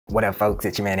What up, folks?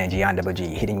 It's your man Angie on Double G,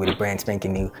 hitting you with a brand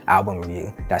spanking new album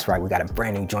review. That's right, we got a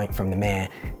brand new joint from the man,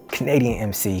 Canadian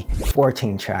MC,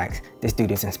 14 tracks. This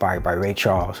dude is inspired by Ray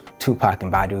Charles, Tupac,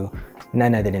 and Badu.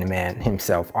 None other than the man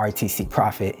himself, RTC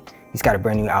Prophet. He's got a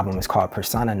brand new album. It's called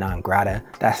Persona Non Grata.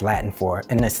 That's Latin for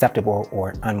an unacceptable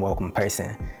or unwelcome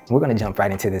person. We're gonna jump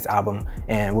right into this album,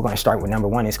 and we're gonna start with number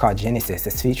one. It's called Genesis.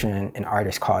 It's featuring an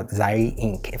artist called Zaire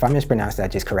Inc. If I mispronounce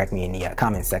that, just correct me in the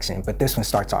comment section. But this one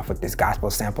starts off with this gospel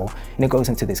sample, and it goes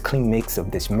into this clean mix of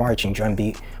this marching drum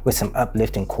beat with some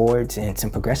uplifting chords and some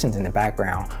progressions in the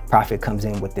background. Prophet comes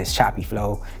in with this choppy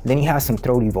flow. Then he has some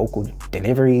throaty vocal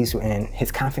deliveries, and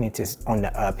his confidence is on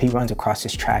the up. He runs across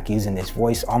this track using this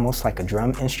voice almost like a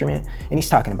drum instrument, and he's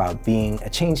talking about being a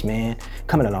changed man,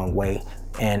 coming a long way,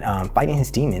 and fighting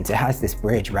his demons. It has this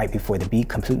bridge right before the beat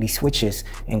completely switches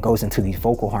and goes into these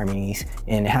vocal harmonies,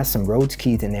 and it has some Rhodes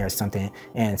keys in there or something,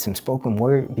 and some spoken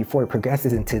word before it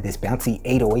progresses into this bouncy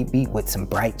 808 beat with some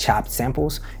bright chopped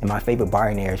samples. And my favorite bar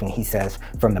in there is when he says,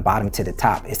 "From the bottom to the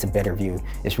top, it's a better view."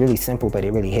 It's really simple, but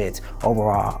it really hits.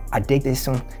 Overall, I dig this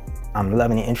one. I'm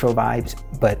loving the intro vibes,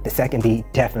 but the second beat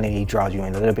definitely draws you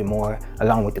in a little bit more,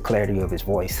 along with the clarity of his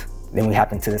voice. Then we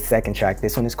hop into the second track.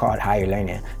 This one is called Higher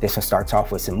Learning. This one starts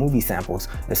off with some movie samples.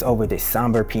 It's over this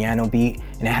somber piano beat,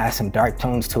 and it has some dark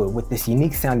tones to it with this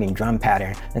unique sounding drum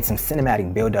pattern and some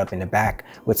cinematic buildup in the back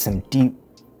with some deep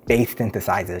bass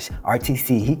synthesizers.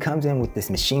 RTC, he comes in with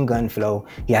this machine gun flow.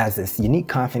 He has this unique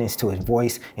confidence to his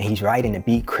voice, and he's riding the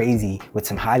beat crazy with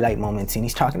some highlight moments, and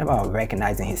he's talking about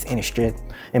recognizing his inner strength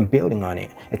and building on it.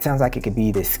 It sounds like it could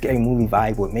be this scary movie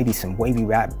vibe with maybe some wavy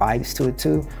rap vibes to it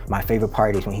too. My favorite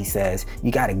part is when he says,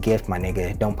 "You got a gift, my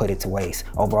nigga, don't put it to waste."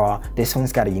 Overall, this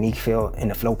one's got a unique feel, and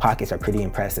the flow pockets are pretty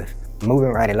impressive.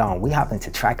 Moving right along, we hop into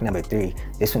track number 3.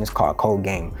 This one is called Cold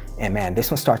Game. And man,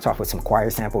 this one starts off with some choir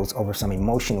samples over some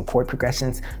emotional chord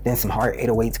progressions. Then some hard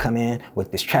 808s come in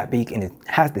with this trap beat, and it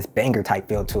has this banger type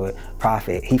feel to it.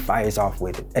 Prophet, he fires off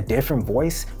with a different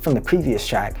voice from the previous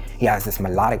track. He has this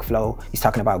melodic flow. He's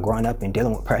talking about growing up and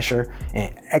dealing with pressure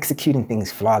and executing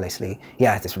things flawlessly. He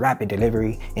has this rapid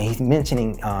delivery, and he's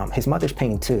mentioning his mother's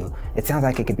pain too. It sounds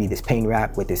like it could be this pain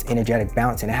rap with this energetic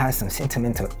bounce, and it has some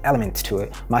sentimental elements to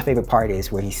it. My favorite part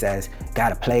is where he says,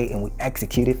 "Gotta play," and we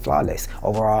executed flawless.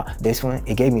 Overall, this one,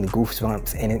 it gave me the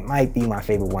goosebumps, and it might be my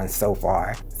favorite one so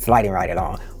far. Sliding right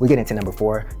along, we get into number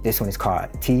 4. This one is called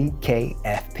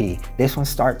TKFP. This one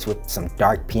starts with some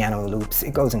dark piano loops.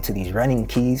 It goes into these running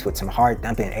keys with some hard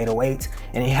thumping 808s,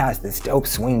 and it has this dope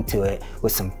swing to it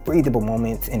with some breathable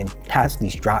moments, and it has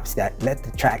these drops that let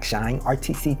the track shine.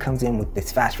 RTC comes in with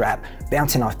this fast rap,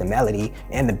 bouncing off the melody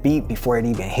and the beat before it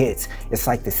even hits. It's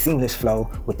like the seamless flow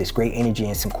with this great energy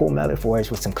and some cool metaphors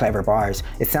with some clever bars.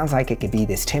 It sounds like it could be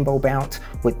this tempo bounce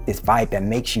with this vibe that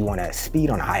makes you want to speed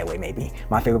on a highway maybe.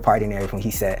 My favorite part in there is when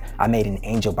he said, "I made an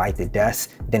angel bite the dust,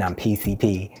 then I'm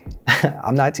PCP."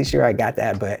 I'm not too sure I got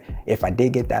that, but if I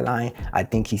did get that line, I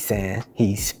think he's saying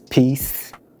he's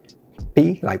peace.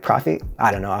 P, like prophet.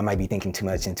 I don't know, I might be thinking too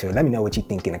much into it. Let me know what you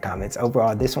think in the comments.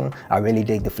 Overall, this one, I really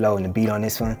dig the flow and the beat on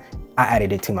this one. I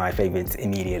added it to my favorites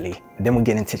immediately. Then we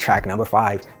get into track number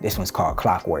 5. This one's called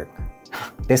Clockwork.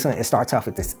 This one, it starts off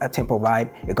with this up-tempo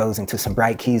vibe. It goes into some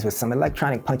bright keys with some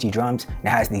electronic punchy drums, and it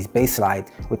has these bass slides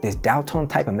with this dial tone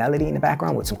type of melody in the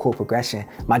background with some cool progression.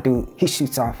 My dude, he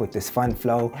shoots off with this fun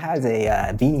flow. It has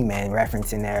a Beanie Man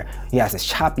reference in there. He has this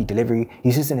choppy delivery.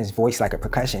 He's using his voice like a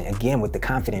percussion, again with the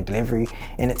confident delivery,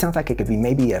 and it sounds like it could be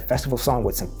maybe a festival song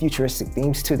with some futuristic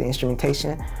themes to the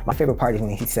instrumentation. My favorite part is when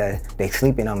he says, "They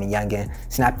sleeping on me, youngin',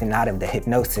 snapped them out of the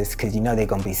hypnosis, cause you know they're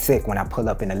gonna be sick when I pull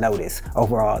up in the Lotus."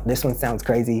 Overall, this one sounds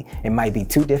crazy. It might be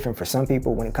too different for some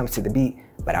people when it comes to the beat,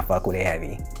 but I fuck with it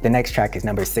heavy. The next track is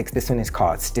number 6. This one is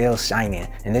called Still Shining,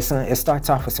 and this one, it starts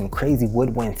off with some crazy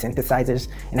woodwind synthesizers,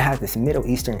 and it has this Middle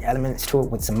Eastern elements to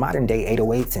it with some modern day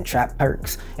 808s and trap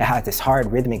perks. It has this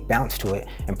hard rhythmic bounce to it,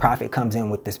 and Prophet comes in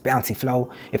with this bouncy flow.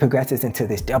 It progresses into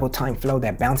this double time flow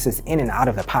that bounces in and out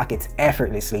of the pockets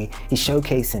effortlessly. He's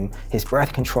showcasing his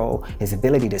breath control, his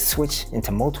ability to switch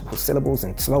into multiple syllables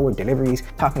and slower deliveries,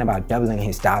 talking about doubling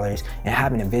his dollars and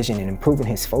having a vision and improving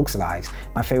his folks' lives.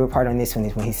 My favorite part on this one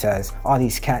is when he says, "All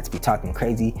these cats be talking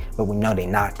crazy, but we know they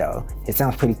not though." It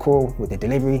sounds pretty cool with the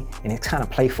delivery, and it's kind of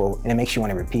playful, and it makes you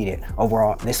want to repeat it.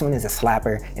 Overall, this one is a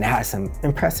slapper, and it has some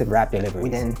impressive rap delivery. We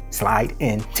then slide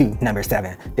into number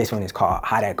 7. This one is called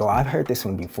How That Go. I've heard this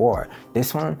one before.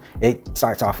 This one, it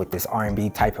starts off with this R&B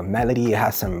type of melody. It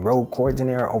has some rogue chords in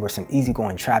there over some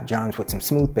easygoing trap drums with some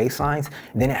smooth bass lines.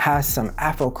 Then it has some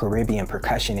Afro-Caribbean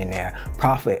percussion in there.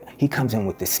 Prophet, he comes in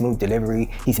with this smooth delivery.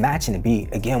 He's matching the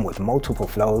beat again with multiple multiple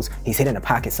flows. He's hitting the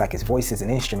pockets like his voice is an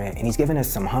instrument, and he's giving us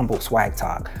some humble swag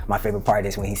talk. My favorite part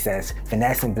is when he says,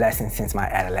 finesse and blessing since my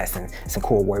adolescence. Some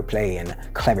cool wordplay and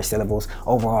clever syllables.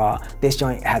 Overall, this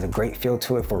joint has a great feel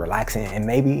to it for relaxing, and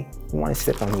maybe you want to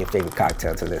sip on your favorite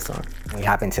cocktail to this one. We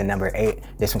hop into number 8.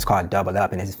 This one's called Double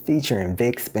Up, and it's featuring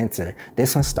Vic Spencer.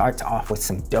 This one starts off with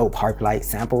some dope harp light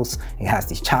samples. It has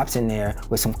these chops in there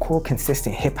with some cool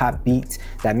consistent hip hop beats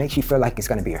that makes you feel like it's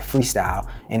gonna be a freestyle,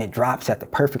 and it drops at the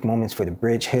perfect moments for the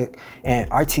bridge hook. And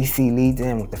RTC leads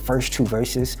in with the first 2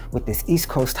 verses with this East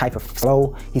Coast type of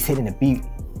flow. He's hitting the beat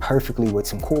perfectly with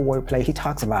some cool wordplay. He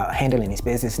talks about handling his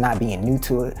business, not being new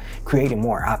to it, creating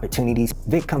more opportunities.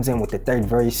 Vic comes in with the 3rd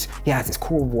verse. He has this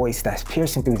cool voice that's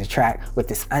piercing through the track with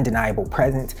this undeniable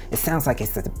presence. It sounds like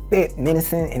it's a bit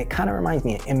menacing, and it kind of reminds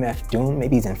me of MF Doom.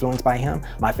 Maybe he's influenced by him.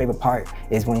 My favorite part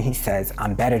is when he says,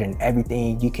 I'm better than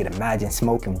everything you could imagine,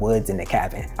 smoking woods in the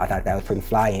cabin. I thought that was pretty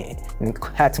fly, and it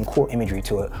had some cool imagery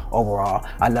to it. Overall,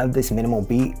 I love this minimal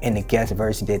beat, and the guest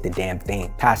verse did the damn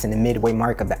thing. Passing the midway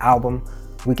mark of the album,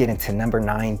 we get into number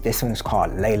 9. This one is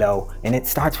called Lay Low, and it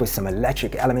starts with some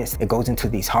electric elements. It goes into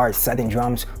these hard southern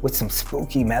drums with some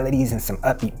spooky melodies and some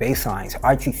upbeat bass lines.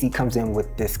 RTC comes in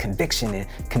with this conviction and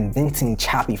convincing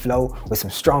choppy flow with some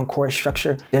strong chord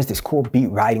structure. There's this cool beat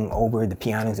riding over the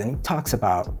pianos, and he talks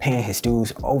about paying his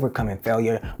dues, overcoming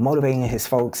failure, motivating his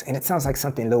folks, and it sounds like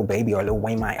something Lil Baby or Lil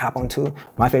Wayne might hop onto.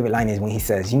 My favorite line is when he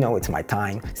says, you know it's my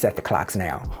time, set the clocks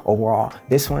now. Overall,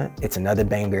 this one, it's another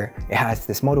banger. It has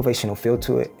this motivational feel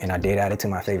to it, and I did add it to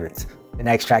my favorites. The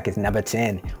next track is number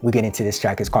 10. We get into this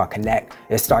track, it's called Connect.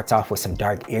 It starts off with some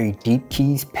dark, eerie, deep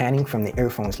keys panning from the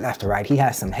earphones left to right. He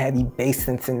has some heavy bass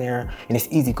synths in there, and it's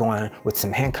easy going with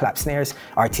some hand clap snares.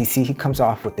 RTC, he comes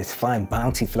off with this fun,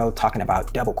 bouncy flow, talking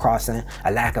about double crossing,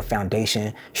 a lack of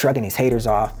foundation, shrugging his haters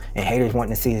off, and haters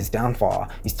wanting to see his downfall.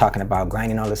 He's talking about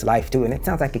grinding all his life too, and it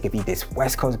sounds like it could be this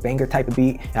West Coast banger type of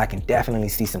beat, and I can definitely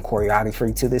see some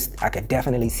choreography to this.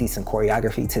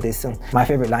 My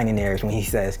favorite line in there is when he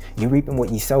says, you reaping what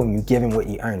you sow and you giving what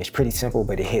you earn. It's pretty simple,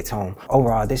 but it hits home.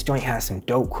 Overall, this joint has some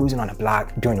dope cruising on the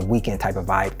block during the weekend type of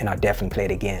vibe, and I'll definitely play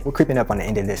it again. We're creeping up on the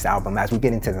end of this album. As we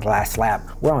get into the last slap,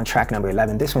 we're on track number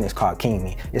 11. This one is called King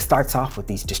Me. It starts off with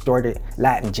these distorted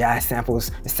Latin jazz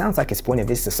samples. It sounds like it's Buena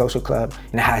Vista Social Club,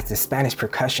 and it has the Spanish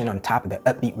percussion on top of the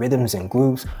upbeat rhythms and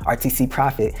grooves. RTC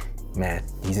Prophet, man,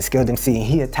 he's a skilled MC, and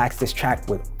he attacks this track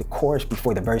with the chorus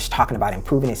before the verse, talking about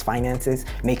improving his finances,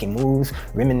 making moves,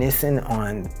 reminiscing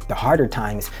on the harder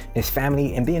times, his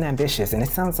family, and being ambitious. And it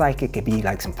sounds like it could be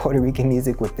like some Puerto Rican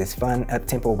music with this fun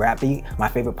up-tempo rap beat. My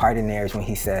favorite part in there is when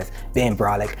he says, Ben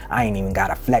Brolic, I ain't even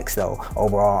gotta flex though.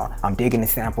 Overall, I'm digging the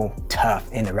sample, tough,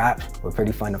 and the raps were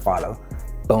pretty fun to follow.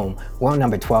 Boom, we're on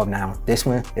number 12 now. This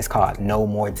one is called No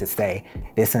More to Say.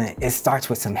 This one, it starts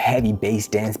with some heavy bass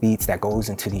dance beats that goes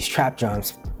into these trap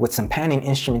drums with some panning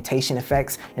instrumentation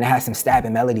effects, and it has some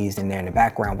stabbing melodies in there in the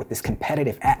background with this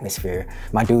competitive atmosphere.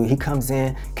 My dude, he comes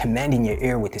in commanding your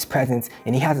ear with his presence,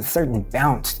 and he has a certain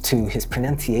bounce to his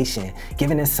pronunciation,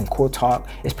 giving us some cool talk.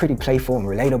 It's pretty playful and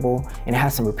relatable, and it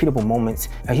has some repeatable moments.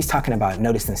 He's talking about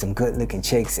noticing some good looking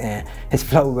chicks, and his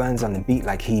flow runs on the beat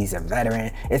like he's a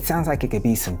veteran. It sounds like it could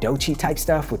be some Dochi type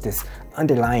stuff with this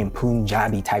underlying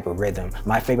Punjabi type of rhythm.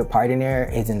 My favorite part in there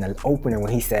is in the opener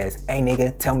when he says, hey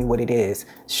nigga, tell me what it is.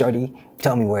 Shorty,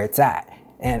 tell me where it's at.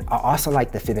 And I also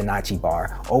like the Fibonacci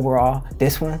bar. Overall,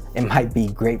 this one, it might be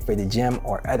great for the gym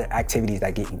or other activities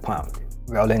that get you pumped.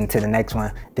 Rolling into the next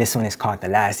one. This one is called The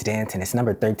Last Dance, and it's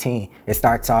number 13. It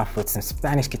starts off with some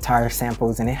Spanish guitar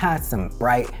samples, and it has some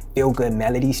bright, feel-good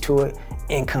melodies to it.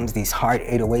 In comes these hard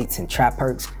 808s and trap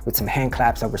perks with some hand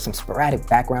claps over some sporadic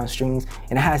background strings,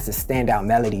 and it has this standout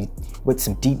melody with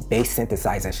some deep bass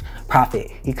synthesizers.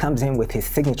 Prophet, he comes in with his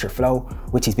signature flow,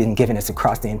 which he's been giving us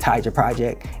across the entire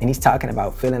project, and he's talking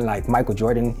about feeling like Michael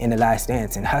Jordan in The Last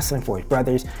Dance and hustling for his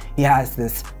brothers. He has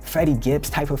this Freddie Gibbs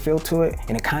type of feel to it,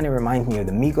 and it kind of reminds me of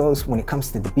the Migos when it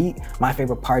comes to the beat. My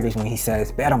favorite part is when he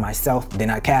says, bet on myself, then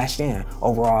I cashed in.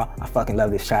 Overall, I fucking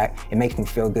love this track. It makes me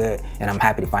feel good, and I'm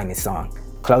happy to find this song.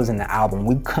 Closing the album,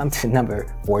 we come to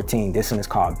number 14. This one is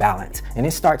called Balance, and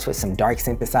it starts with some dark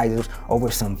synthesizers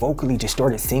over some vocally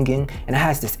distorted singing, and it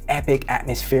has this epic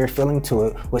atmosphere feeling to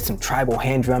it with some tribal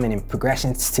hand drumming and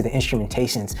progressions to the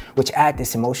instrumentations, which add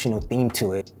this emotional theme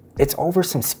to it. It's over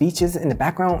some speeches in the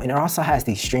background, and it also has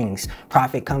these strings.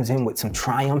 Prophet comes in with some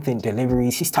triumphant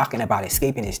deliveries. He's talking about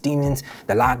escaping his demons,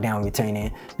 the lockdown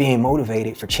returning, being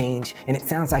motivated for change, and it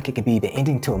sounds like it could be the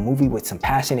ending to a movie with some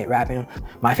passionate rapping.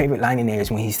 My favorite line in there is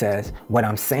when he says, "What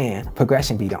I'm saying,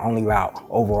 progression be the only route.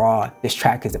 Overall, this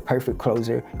track is a perfect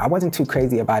closer." I wasn't too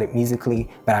crazy about it musically,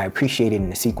 but I appreciate it in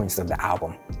the sequence of the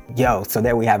album. Yo, so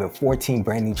there we have it, 14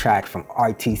 brand new tracks from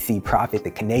RTC Prophet,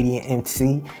 the Canadian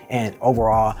MC, and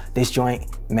overall, this joint,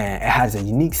 man, it has a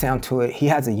unique sound to it. He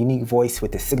has a unique voice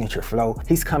with the signature flow.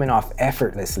 He's coming off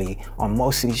effortlessly on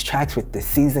most of these tracks with the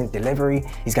seasoned delivery.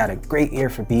 He's got a great ear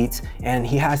for beats, and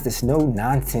he has this no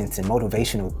nonsense and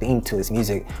motivational theme to his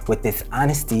music with this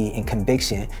honesty and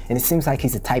conviction, and it seems like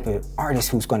he's the type of artist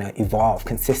who's gonna evolve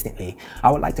consistently.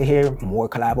 I would like to hear more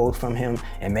collabos from him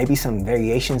and maybe some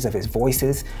variations of his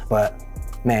voices, but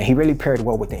man, he really paired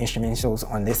well with the instrumentals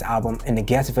on this album, and the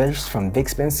guest verse from Vic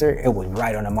Spencer, it was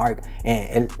right on the mark,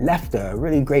 and it left a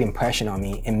really great impression on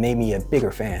me and made me a bigger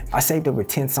fan. I saved over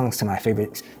 10 songs to my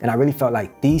favorites, and I really felt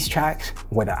like these tracks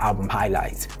were the album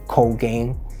highlights. Cold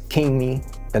Game, King Me,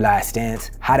 The Last Dance,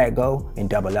 How That Go, and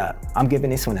Double Up. I'm giving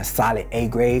this one a solid A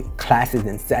grade. Classes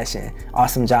in session.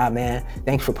 Awesome job, man.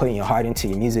 Thanks for putting your heart into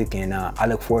your music, and I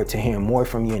look forward to hearing more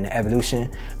from you in the evolution.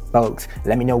 Folks,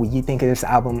 let me know what you think of this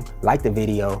album, like the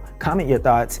video, comment your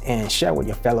thoughts, and share with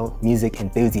your fellow music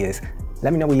enthusiasts.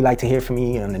 Let me know what you'd like to hear from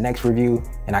me on the next review,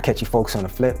 and I'll catch you folks on the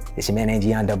flip. It's your man AG.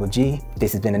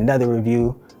 This has been another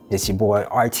review. It's your boy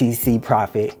RTC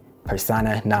Prophet,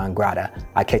 Persona Non Grata.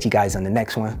 I'll catch you guys on the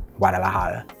next one.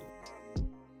 Guadalajara.